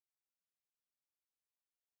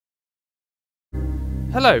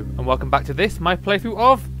Hello and welcome back to this, my playthrough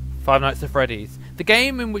of Five Nights at Freddy's, the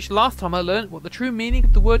game in which last time I learned what the true meaning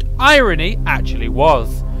of the word irony actually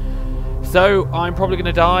was. So I'm probably going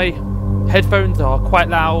to die, headphones are quite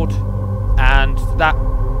loud, and that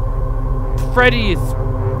Freddy is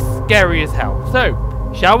scary as hell.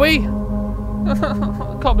 So, shall we?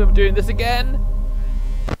 I can't believe I'm doing this again.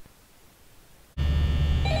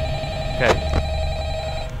 Okay.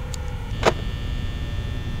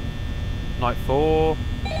 Night 4.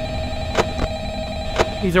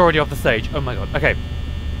 He's already off the stage. Oh my god. Okay.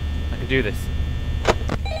 I can do this.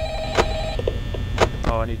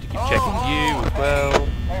 Oh, I need to keep checking you as well.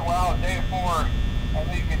 Hey, wow, day 4. I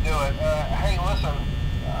knew you could do it. Hey, listen.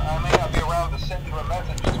 I may not be around to send you a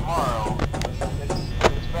message tomorrow.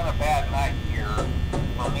 It's been a bad night here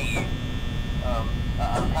for me. I'm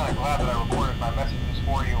kind of glad that I recorded my messages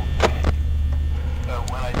for you.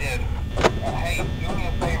 When I did. Hey, do me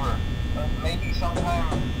a favor. Maybe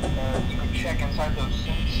sometime you could check inside those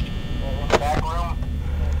suits in the back room.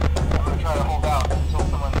 I'm going to try to hold out until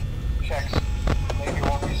someone checks. Maybe it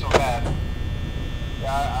won't be so bad.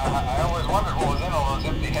 Yeah, I always wondered what was in all those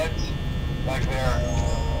empty heads back there.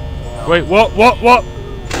 You know. Wait, what?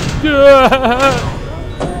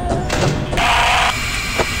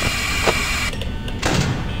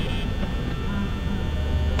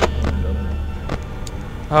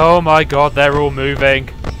 Oh my god, they're all moving.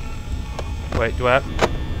 Wait, do I have...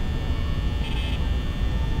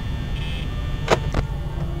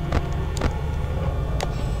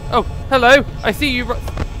 Oh, hello! I see you...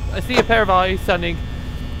 I see a pair of eyes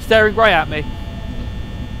staring right at me.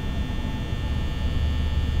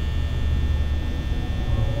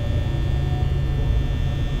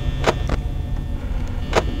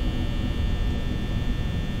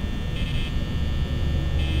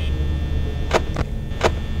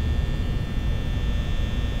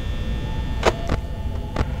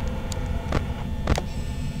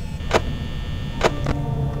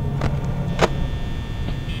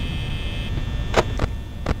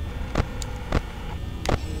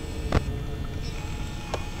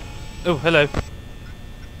 Oh, hello.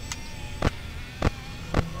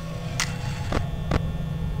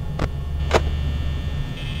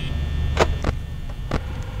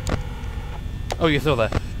 Oh, you're still there.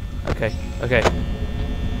 Okay, okay.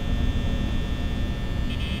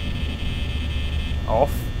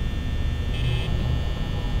 Off.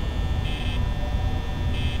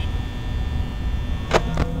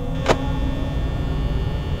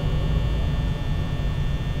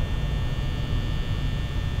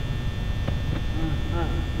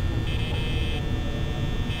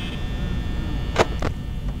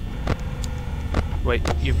 Wait,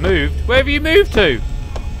 you've moved? Where have you moved to?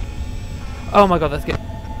 Oh my god, let's get...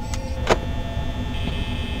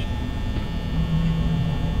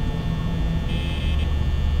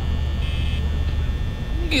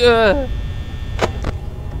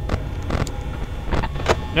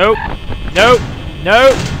 Nope. Nope.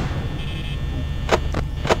 Nope.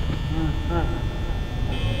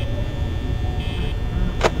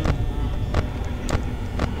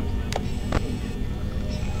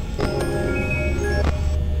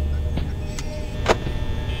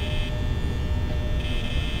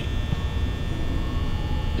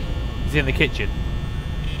 He's in the kitchen.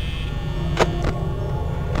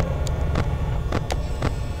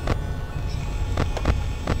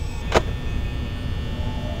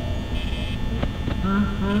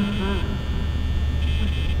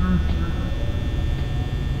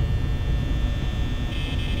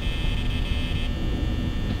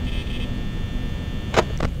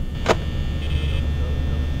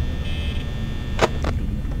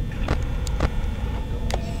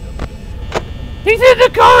 He's in the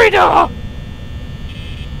corridor!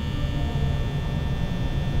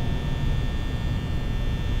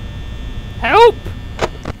 Help!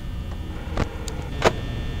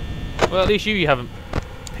 Well, at least you haven't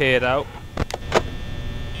peered out.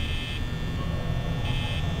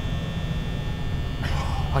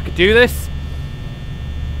 I could do this.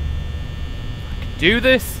 I could do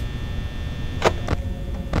this.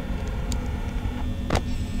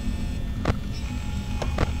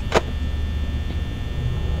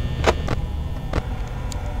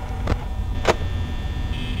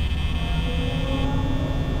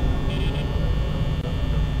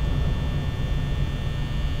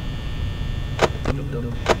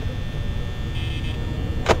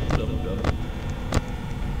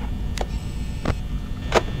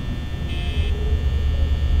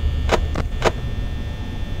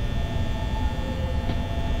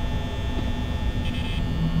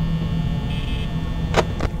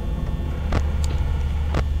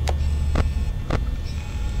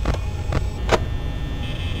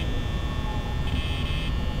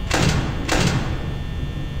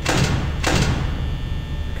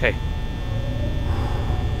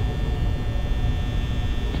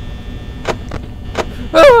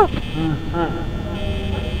 Ah!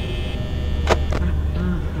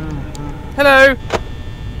 Hello.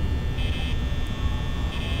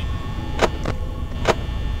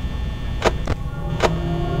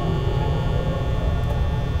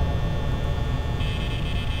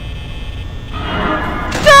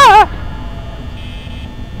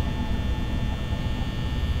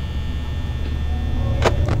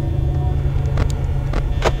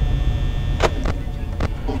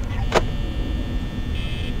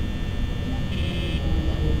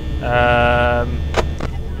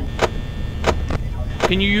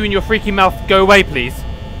 Can you and your freaky mouth go away, please?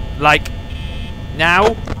 Like,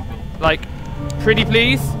 now? Like, pretty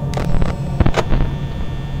please?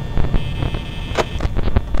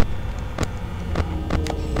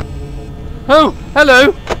 Oh,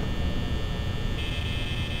 hello!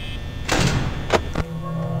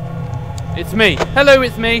 It's me. Hello,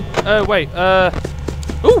 it's me. Wait,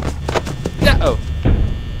 ooh! Yeah, oh.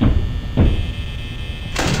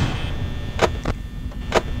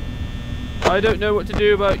 I don't know what to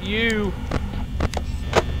do about you.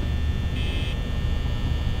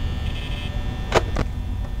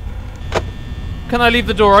 Can I leave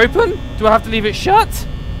the door open? Do I have to leave it shut?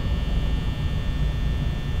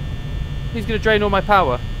 He's gonna drain all my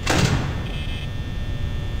power.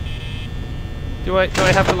 Do I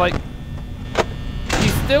have to like...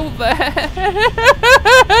 He's still there.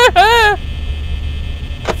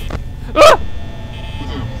 Ah!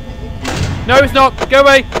 No, it's not. Go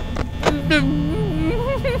away.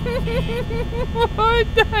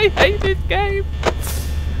 I hate this game.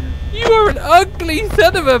 You are an ugly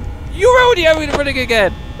son of a... You're already running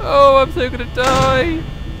again. Oh, I'm so gonna die.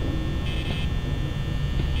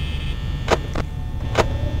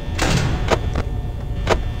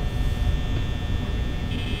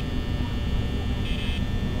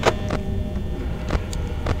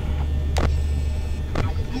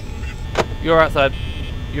 You're outside.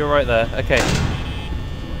 You're right there. Okay.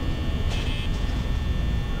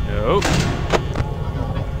 No.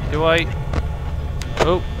 Do I?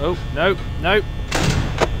 Oh, oh, no, no.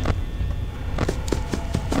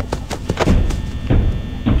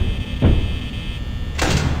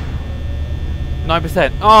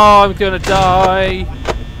 %. Oh, I'm gonna die.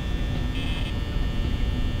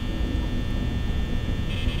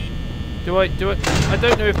 Do I? I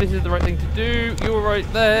don't know if this is the right thing to do. You're right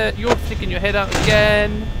there. You're sticking your head out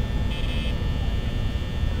again.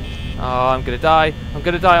 Oh, I'm gonna die. I'm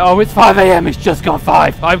gonna die. Oh, it's 5 AM. It's just gone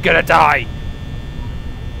 5. I'm gonna die.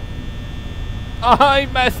 I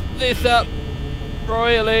messed this up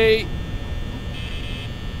royally.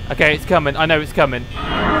 Okay, it's coming. I know it's coming.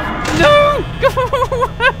 No! Go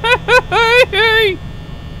away!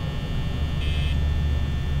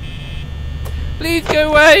 Please go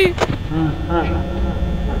away!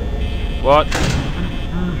 What?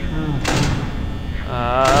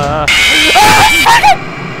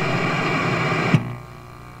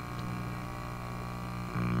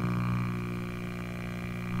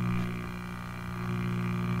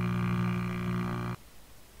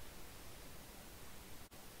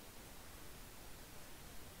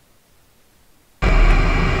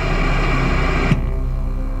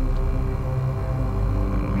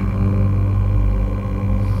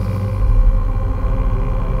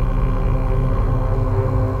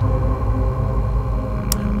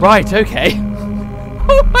 Right, okay.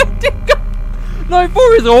 Oh my God!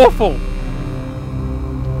 9-4 is awful!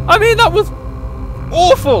 I mean, that was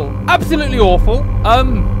awful! Absolutely awful.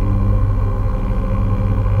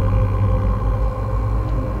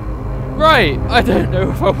 Right, I don't know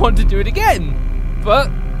if I want to do it again, but...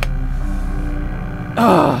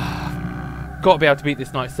 Gotta be able to beat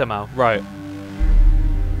this night somehow. Right.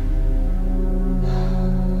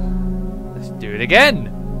 Let's do it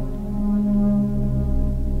again!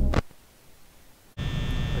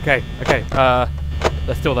 Okay, okay,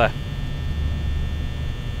 they're still there.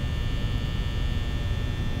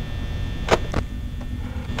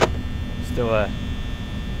 Still there.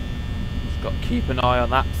 Just got to keep an eye on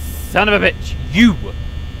that son of a bitch. You!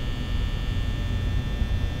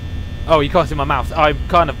 Oh, you can't see my mouse. I'm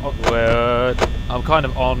kind of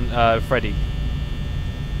on Freddie.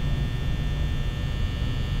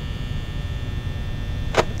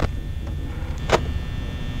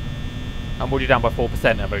 I'm already down by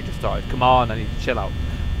 4%. I've only just started. Come on, I need to chill out.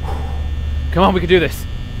 Come on, we can do this.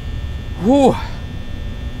 Whew.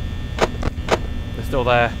 They're still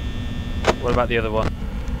there. What about the other one?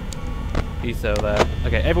 He's still there.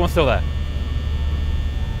 Okay, everyone's still there.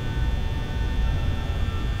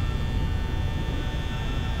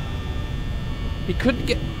 He couldn't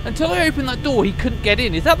get... Until I opened that door, he couldn't get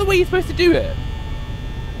in. Is that the way you're supposed to do it?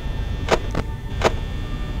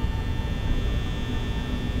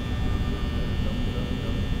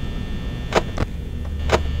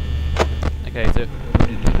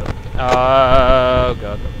 Oh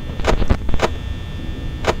god.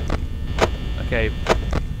 Okay.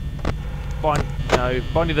 No,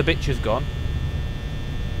 Bonnie the bitch is gone.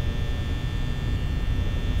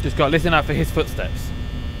 Just got to listen out for his footsteps.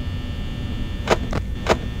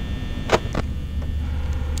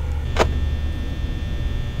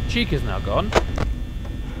 Chica's now gone.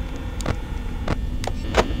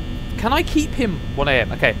 Can I keep him 1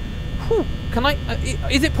 AM? Okay. Whew. Can I?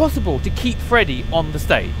 Is it possible to keep Freddie on the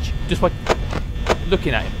stage just by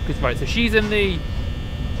looking at him? Because right, so she's in the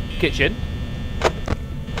kitchen.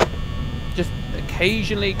 Just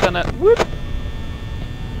occasionally kind of whoop.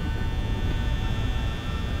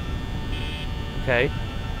 Okay.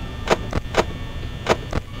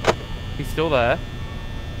 He's still there.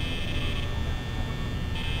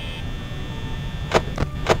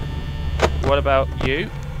 What about you?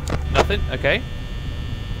 Nothing? Okay.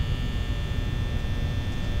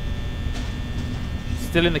 She's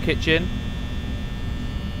still in the kitchen.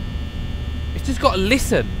 It's just got to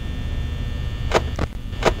listen.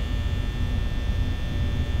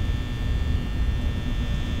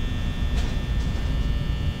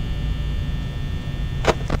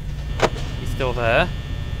 He's still there.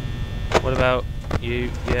 What about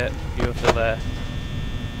you? Yeah, you're still there.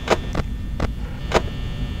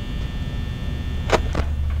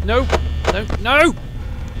 No! No! No!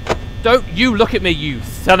 Don't you look at me, you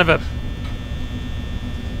son of a...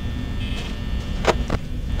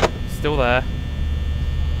 Still there.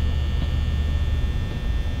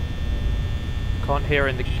 Can't hear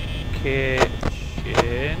in the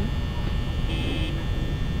kitchen.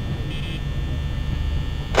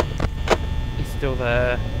 He's still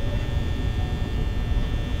there.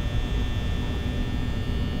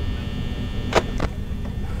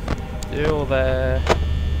 Still there.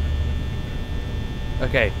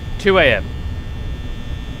 Okay, 2 AM.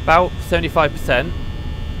 About 75%.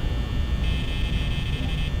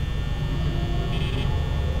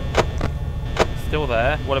 Still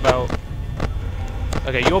there. What about...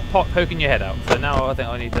 Okay, you're poking your head out, so now I think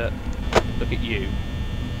I need to look at you.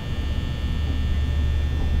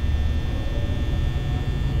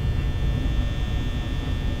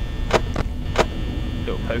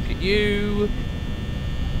 Little poke at you.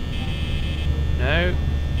 No.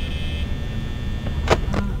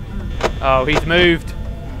 Oh, he's moved.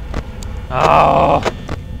 Oh.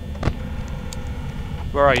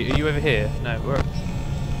 Where are you? Are you over here? No, where?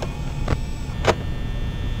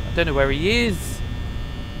 I don't know where he is.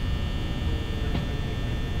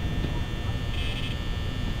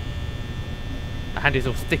 My hand is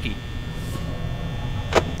all sticky.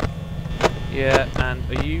 Yeah, and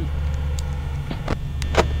are you...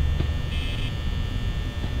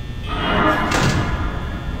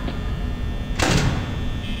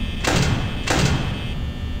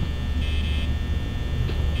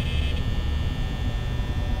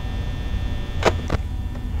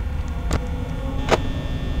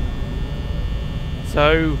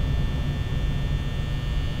 So,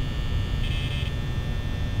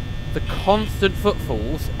 the constant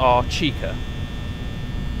footfalls are Chica.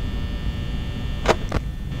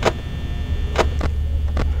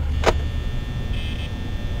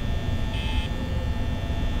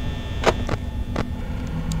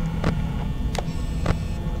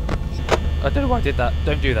 I don't know why I did that.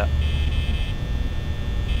 Don't do that.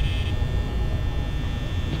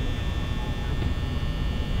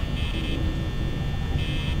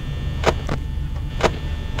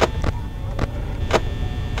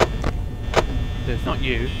 It's not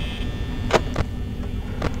you.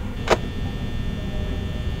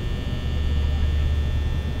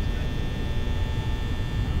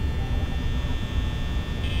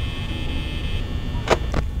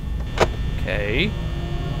 Okay.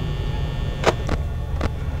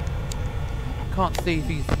 Can't see if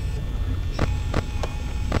he's...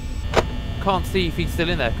 Can't see if he's still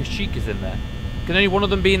in there because Chica's in there. Can only one of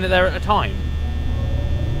them be in there at a time?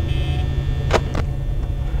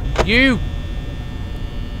 You!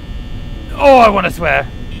 Oh, I want to swear.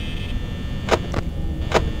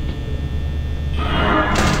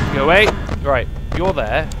 Go away. Right, you're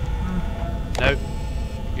there. No,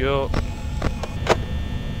 you're...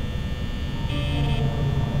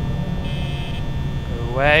 Go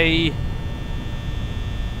away.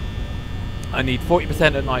 I need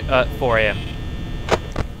 40% at night, 4 AM.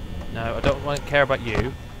 No, I don't want to care about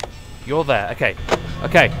you. You're there. Okay.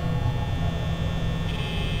 Okay.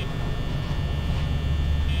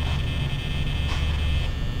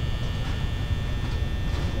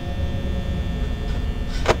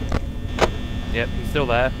 Yep, he's still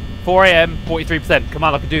there. 4 AM, 43%. Come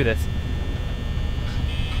on, I can do this.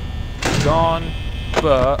 Gone,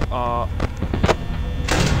 but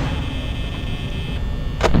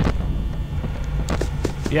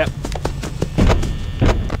Yep.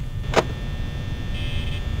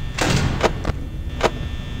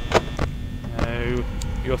 No.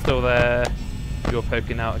 You're still there. You're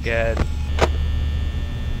poking out again.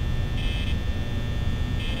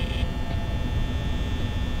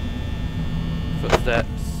 Footsteps.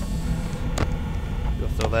 You're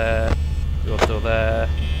still there. You're still there.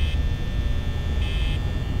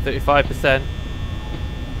 35%.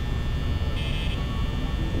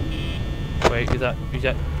 Wait, is that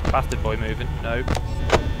bastard boy moving? No.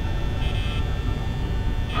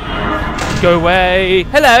 Go away!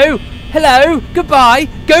 Hello! Hello! Goodbye!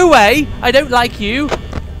 Go away! I don't like you!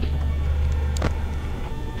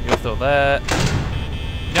 You're still there.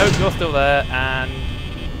 No, you're still there, and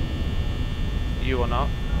you are not.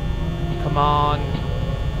 Come on.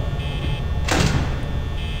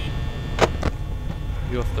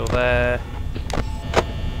 You're still there.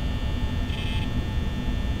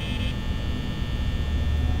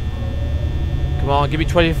 Come on, give me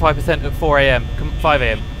 25% at 4 AM. Come 5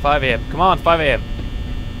 AM. 5 AM. Come on, 5 AM.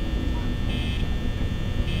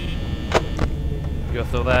 You're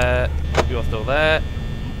still there. You're still there.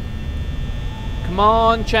 Come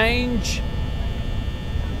on, change.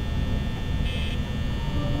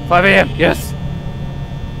 5 AM. Yes.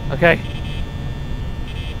 Okay.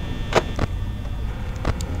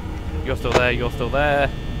 You're still there. You're still there.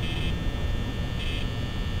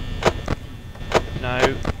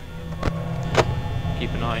 No.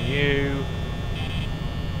 Keep an eye on you.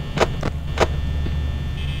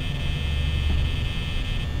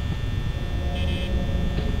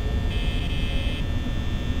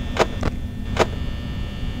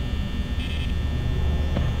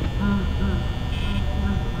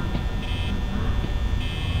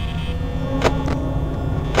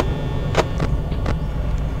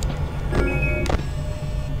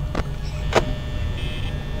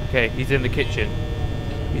 Okay, he's in the kitchen.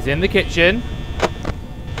 He's in the kitchen.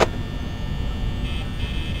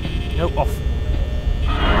 No, off.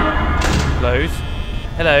 Close.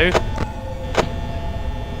 Hello.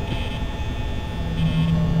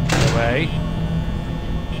 Go away.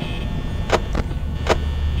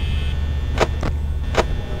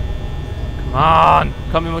 Come on.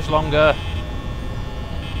 Can't be much longer.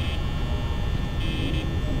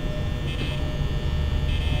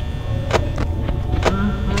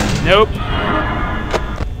 Nope.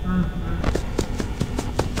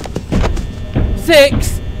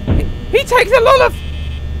 6. He takes a lot of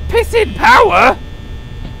pissing power.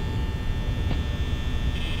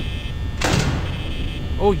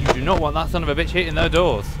 Oh, you do not want that son of a bitch hitting their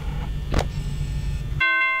doors.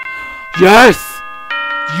 Yes!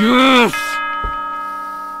 Yes!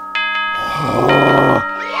 Oh.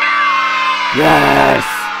 Yes!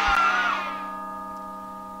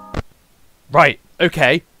 Right,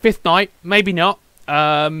 okay. 5th night, maybe not.